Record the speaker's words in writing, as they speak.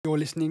You're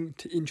listening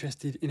to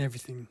Interested in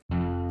Everything.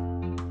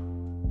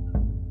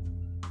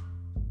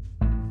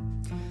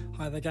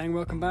 Hi there gang,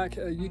 welcome back.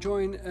 You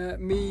join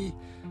me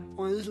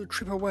on a little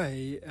trip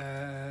away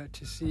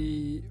to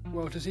see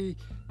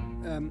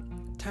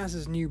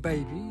Taz's new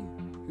baby,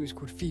 who's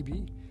called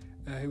Phoebe,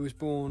 who was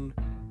born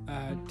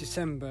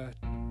December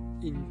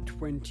in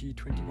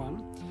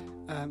 2021.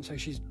 So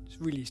she's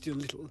really still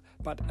little,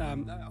 but I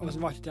was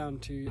invited down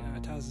to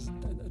Taz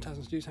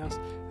and Stu's house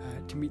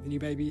to meet the new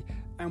baby,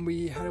 and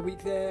we had a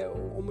week there,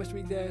 or almost a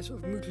week there,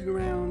 sort of mootling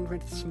around,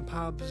 went to some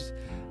pubs,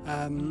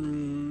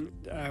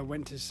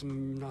 went to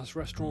some nice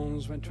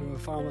restaurants, went to a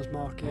farmer's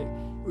market.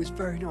 It was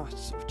very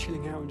nice, sort of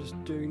chilling out and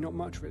just doing not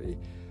much really.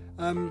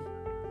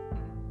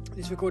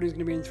 This recording is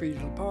going to be in 3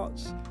 little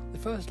parts. The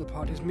first little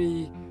part is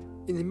me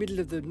in the middle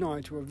of the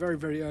night, or a very,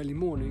 very early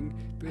morning,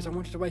 because I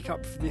wanted to wake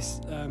up for this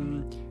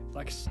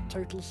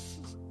total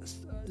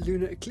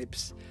lunar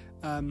eclipse.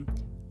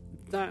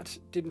 That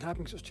didn't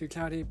happen because it was too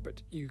cloudy,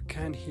 but you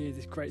can hear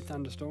this great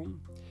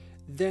thunderstorm.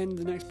 Then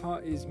the next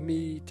part is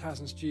me, Taz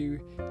and Stu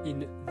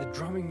in the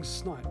Drumming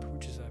Snipe,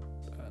 which is a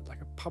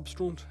pub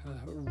restaurant,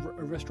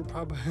 a restaurant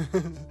pub,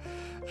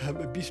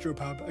 a bistro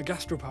pub, a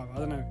gastro pub, I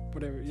don't know,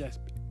 whatever, yes,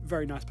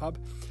 very nice pub,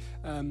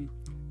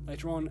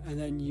 later on. And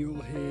then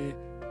you'll hear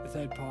the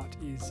third part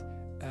is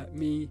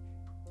me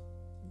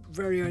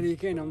very early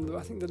again on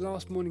I think the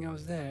last morning I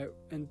was there,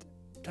 and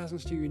Taz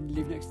and Stu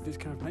live next to this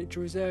kind of nature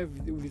reserve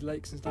with all these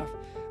lakes and stuff,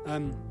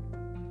 and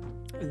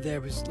there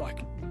was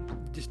like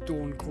this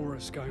dawn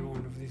chorus going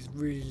on of these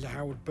really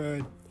loud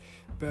bird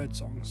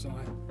songs, so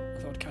I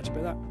thought I'd catch a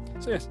bit of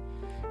that. So yes,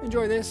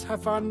 enjoy this,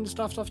 have fun,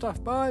 stuff,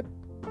 bye.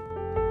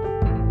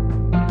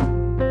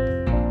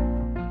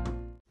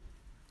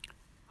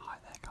 Hi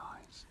there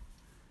guys,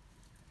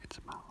 it's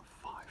about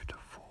 5 to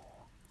 4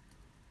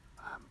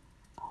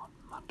 on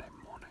Monday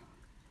morning,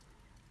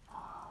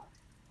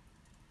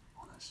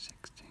 on the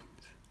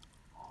 16th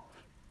of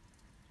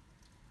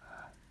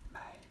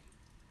May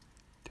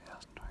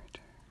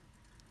 2022.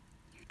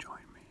 You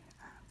join me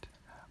at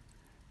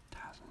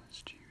Taz and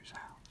Stu's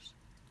house.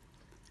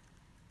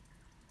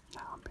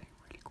 Now I'm being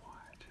really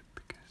quiet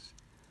because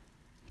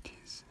it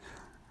is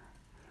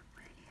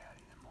really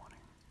early in the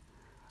morning.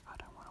 I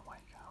don't want to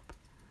wake up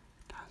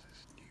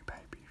Taz's new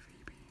baby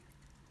Phoebe,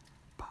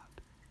 but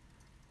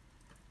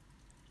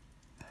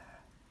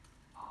there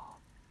are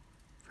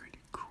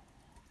really cool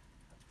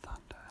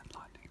thunder and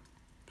lightning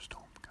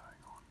storm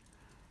going on.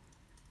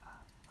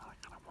 And I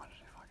kind of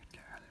wondered if I could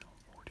get a little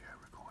audio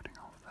recording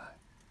of the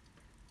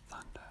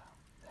thunder.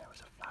 There was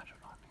a flash of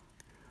lightning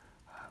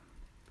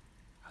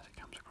as it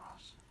comes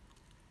across.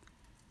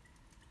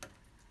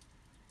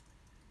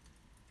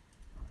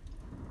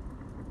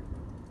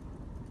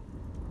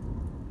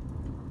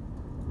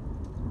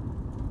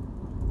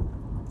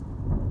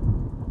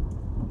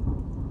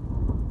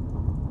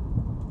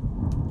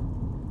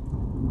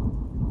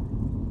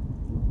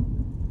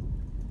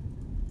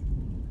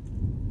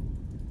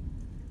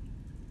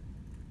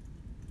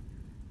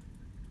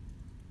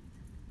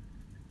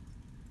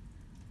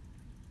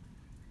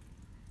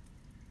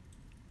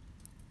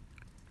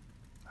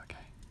 Okay,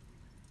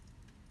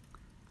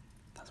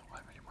 that's all I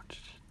really wanted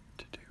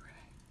to do,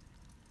 really.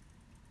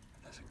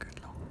 There's a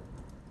good long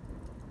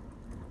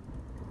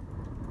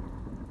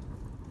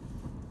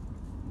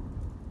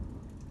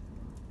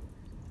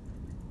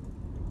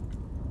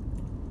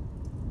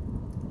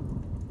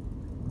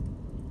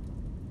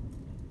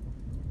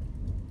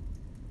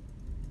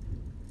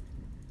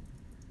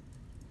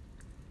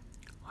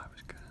I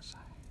was going to say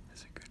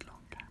there's a good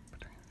long gap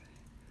between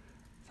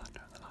the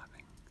thunder and the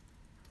lightning.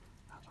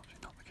 That's obviously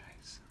not the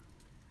case.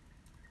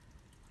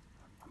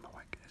 I'm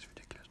awake at this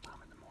ridiculous time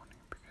in the morning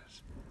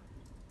because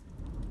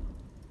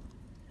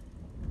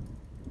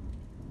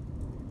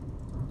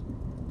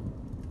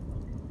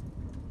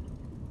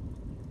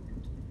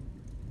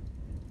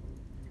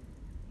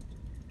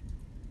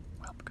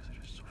I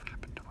just sort of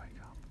happened to wake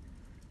up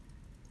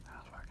and I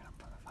was woken up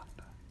by the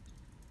thunder.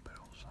 But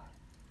also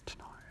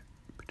tonight,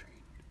 between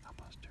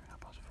 2:30 and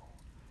 4:30,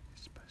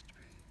 it's supposed to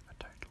be a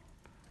total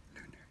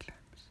lunar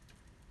eclipse.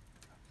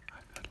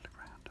 I've had a look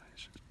around and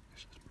it's just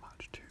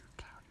much too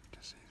cloudy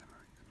to see the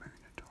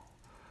moon at all,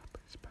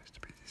 but it's supposed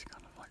to be this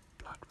kind of like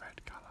blood red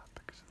colour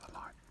because of the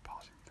light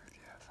passing through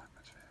the Earth's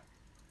atmosphere.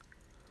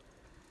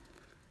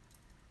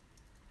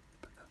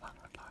 But the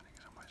thunder and lightning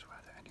is almost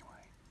worth it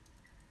anyway.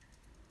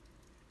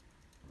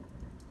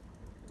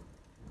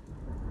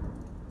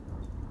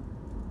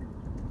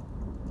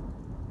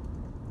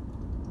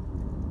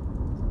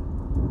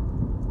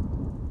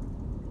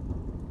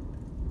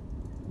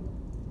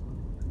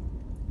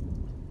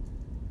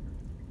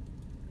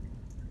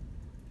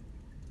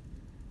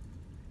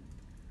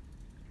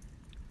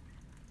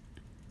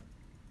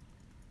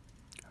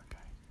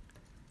 Okay,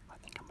 I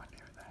think I might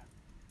leave it there.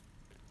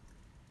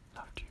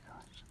 Love to you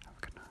guys. Have a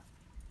good night.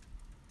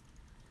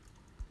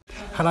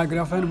 Hello, good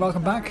afternoon,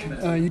 welcome back.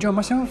 You join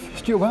myself,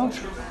 Stuart Welch.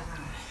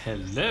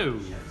 Hello.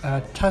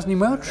 Tasneem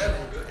Welch.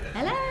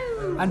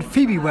 Hello. And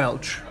Phoebe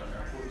Welch.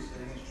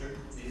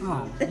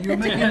 Oh, you were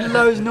making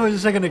loads of noise a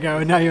second ago,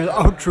 and now you're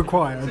ultra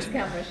quiet.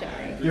 Camera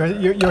shy.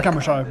 You're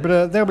camera shy,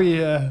 but there'll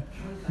be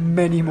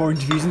many more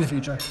interviews in the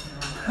future.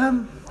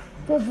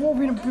 What have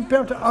we been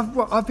up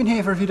to? I've been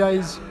here for a few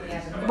days,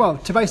 well,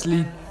 to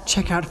basically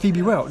check out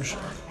Phoebe Welch.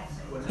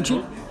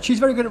 And she's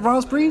very good at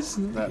raspberries.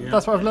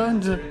 That's what I've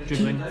learned.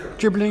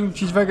 Dribbling.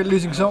 She's very good at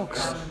losing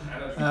socks.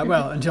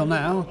 Well, until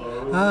now.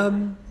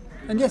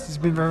 And yes, it's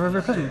been very,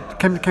 very pleasant.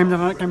 Came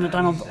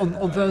down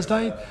on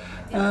Thursday,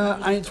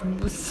 and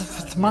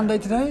it's Monday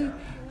today.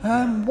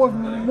 What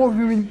have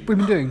we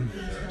been doing?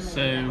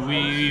 So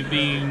we've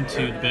been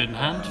to the Bird in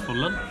Hand for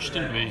lunch,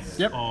 didn't we?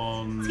 Yep.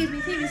 Excuse me,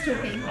 Phoebe's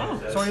talking.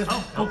 Sorry, yes.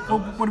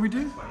 What do we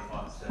do?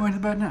 We went to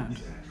the Bird in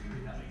Hand.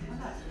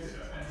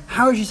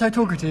 How is she so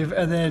talkative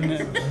and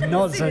then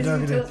not so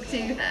talkative? Talk to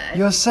her.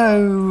 You're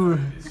so...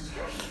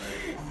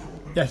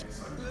 Yes.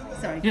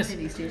 Sorry, Yes.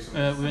 continue, Stu.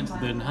 We went to the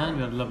Bird in Hand.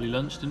 We had a lovely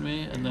lunch, didn't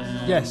we? And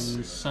then Yes.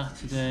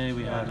 Saturday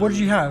we had. What did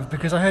you have?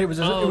 Because I heard it was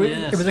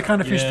a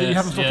kind of fish that you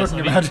haven't stopped talking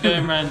about.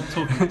 Going around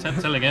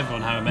telling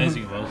everyone how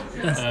amazing it was.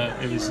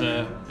 It was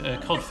a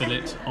cod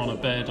fillet on a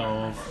bed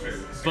of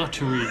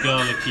buttery,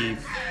 garlicky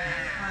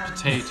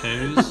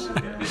potatoes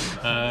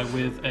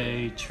with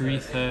a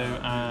chorizo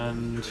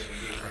and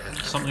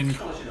something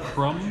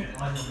crumb.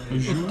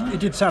 It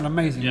did sound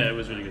amazing. Yeah, it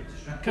was really good.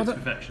 Cooked to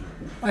perfection.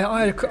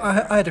 I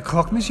had a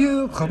croque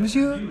monsieur.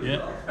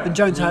 Yeah. And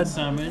Jones had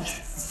sandwich.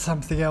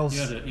 something else.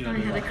 I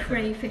had a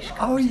crayfish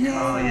cocktail. Oh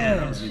yeah.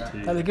 That was good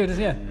too. That was good,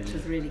 yeah. Which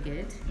was really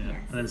good. Yeah. Yes.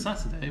 And then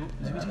Saturday,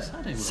 what did we do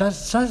Saturday?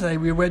 Saturday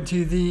we went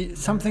to the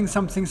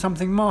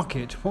something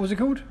market. What was it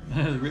called?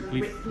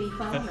 Ripley Ripley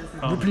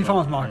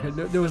Farmers Market.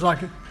 It was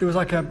like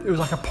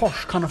a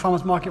posh kind of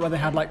farmers market where they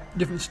had like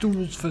different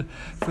stalls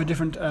for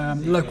different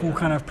local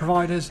kind of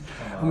providers,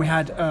 and we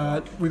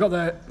got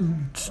there,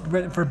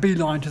 went for a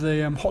beeline to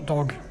the hot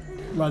dog.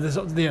 Well, there's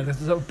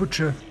a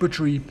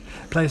butchery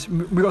place.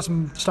 We got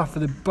some stuff for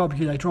the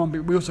barbecue later on,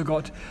 but we also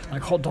got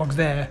like hot dogs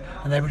there,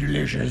 and they were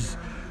delicious.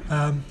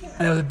 And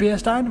there was a beer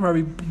stand where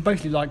we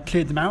basically like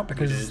cleared them out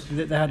because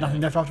they had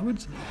nothing left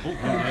afterwards.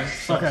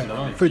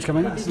 Okay, food's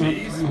coming.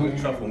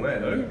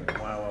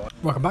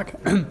 Welcome back.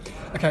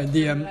 Okay,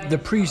 the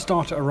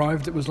pre-starter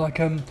arrived. It was like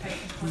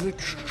the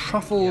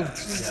truffle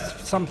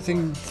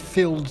something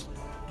filled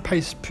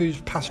pastry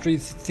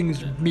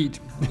things meat.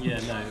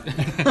 Yeah,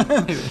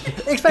 no.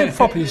 Explain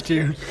properly,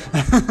 Stu.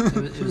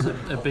 It was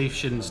a beef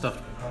shin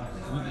stuffed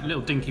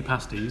little dinky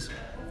pasties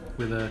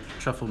with a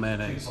truffle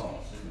mayonnaise.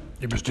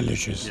 It was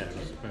delicious. Yeah, it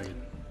was very good.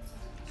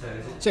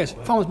 So yes,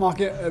 farmers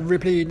market,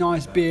 Ripley,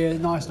 nice beer,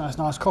 nice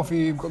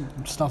coffee,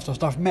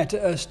 stuff. Met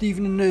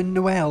Stephen and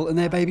Noelle and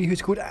their baby,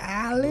 who's called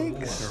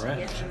Alex.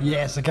 Correct.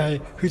 Yes, okay.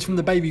 Who's from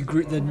the baby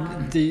group? I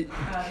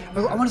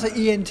want to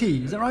say ENT.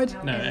 Is that right?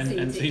 No,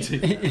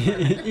 NCT.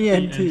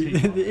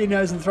 ENT, the ear,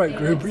 nose, and throat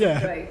group.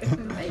 Yeah.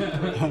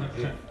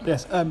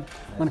 Yes. I'm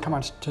going to come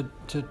out to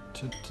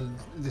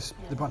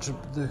the bunch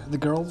of the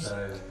girls.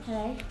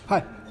 Hello.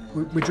 Hi.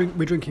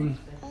 We're drinking.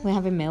 We're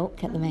having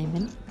milk at the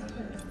moment.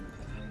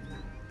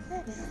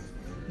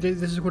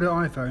 This is called an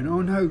iPhone.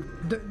 Oh no!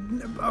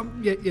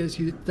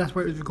 Yes, that's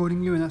where it was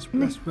recording you, and that's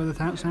where the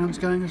sound's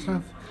going and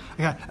stuff.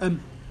 Okay.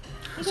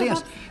 So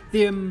yes, Have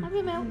your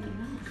milk.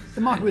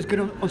 the market was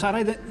good on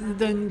Saturday.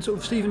 Then sort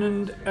of Stephen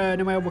and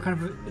Noelle were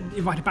kind of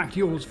invited back to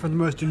yours for the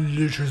most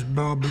delicious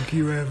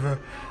barbecue ever.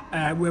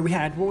 Where we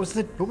had what was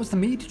the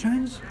meat,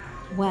 Jones?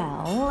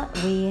 Well,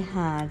 we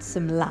had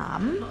some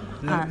lamb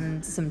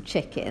and some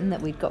chicken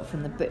that we'd got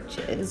from the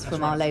butchers,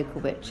 from our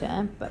local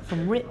butcher. But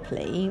from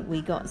Ripley,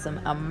 we got some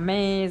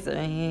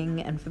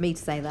amazing, and for me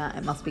to say that,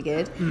 it must be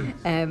good,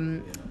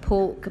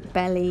 pork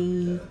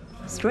belly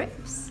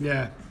strips.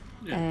 Yeah.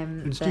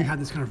 And Stu had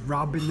this kind of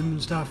rub in them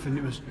and stuff, and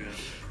it was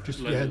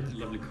just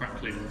lovely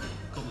crackling.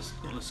 Got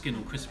the skin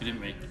all crispy, didn't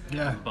we?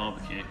 Yeah.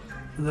 Barbecue.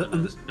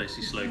 And Just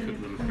basically slow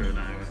cooked them for an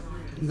hour.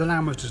 the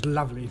lamb was just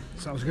lovely,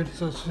 so that was good.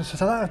 So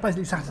that was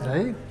basically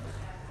Saturday.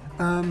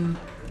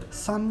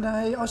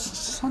 Sunday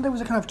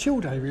was a kind of chill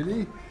day,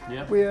 really.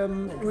 Yeah.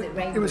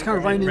 It was kind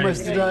of raining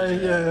most of the day.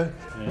 Yeah.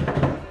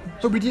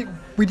 But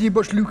we did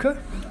watch Luca.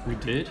 We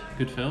did.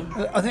 Good film.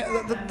 I think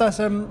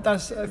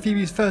that's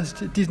Phoebe's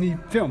first Disney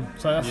film.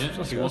 So that's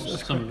she watched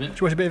some of it.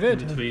 She watched a bit of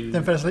it, Between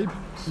then fell asleep.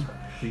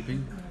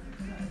 sleeping.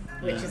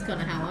 Which is kind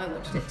of how I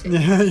watched it too.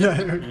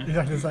 yeah,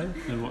 exactly the same.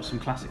 We watched some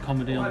classic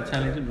comedy on the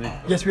telly, didn't we?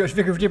 Yes, we watched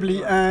Vicar of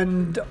Dibley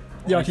and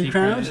the IT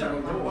Crowd.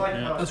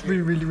 Yeah. That's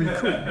really, really, really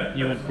cool.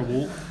 You went for a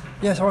walk.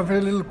 Yeah, so I went for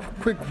a little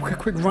quick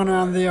run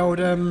around the old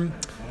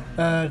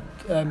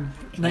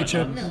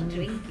nature.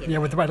 Yeah,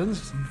 with the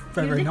wetlands.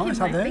 Very, very nice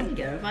out there.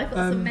 Have I got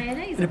some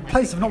mayonnaise In a on my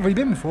place I've not really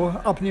been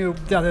before, up near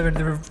the other end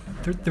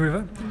of the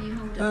river. Can you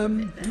hold up a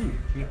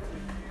bit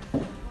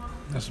there?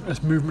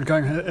 There's movement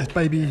going. There's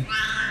baby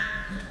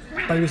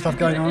stuff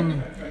going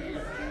on.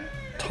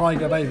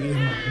 Tiger baby.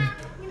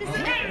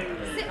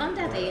 Sit on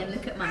Daddy and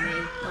look at Mummy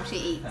while she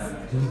eats.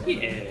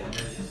 Yeah.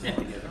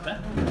 Never get that.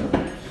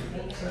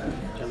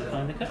 Trying to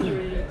find the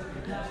cutlery.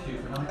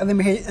 And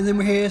then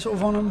we're here sort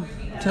of on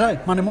today,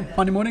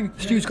 Monday morning.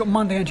 Stu's got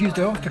Monday and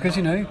Tuesday off because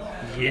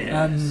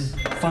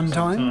fun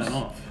times. Time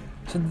off.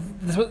 So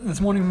this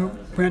morning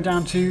we went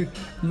down to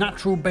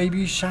Natural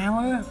Baby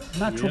Shower.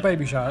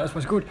 Baby Shower, that's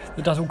what it's called.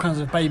 That does all kinds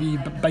of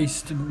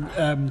baby-based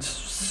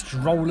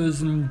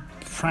strollers and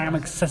pram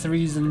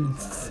accessories and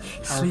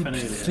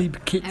sleep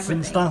kits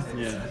and stuff.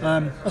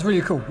 Yeah. That's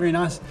really cool, really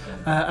nice.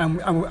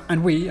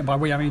 And we, and by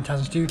we I mean Taz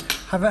and Stu,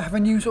 have a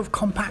new sort of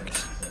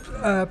compact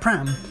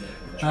pram,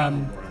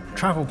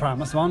 travel pram.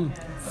 That's the one,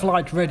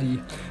 flight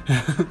ready.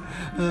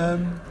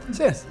 So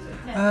yes.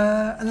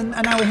 And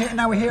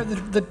now we're here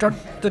at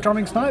the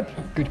Drumming Snipe.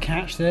 Good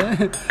catch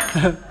there.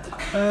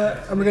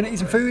 And we're going to eat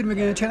some food and we're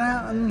going to chill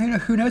out, and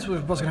who knows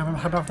what's going to happen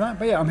after that.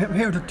 But yeah, I'm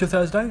here till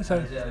Thursday,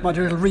 so might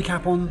do a little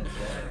recap on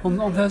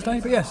Thursday.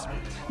 But yes,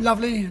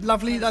 lovely. I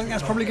think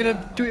that's probably going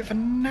to do it for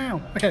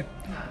now. Okay,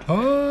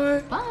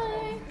 bye. Bye.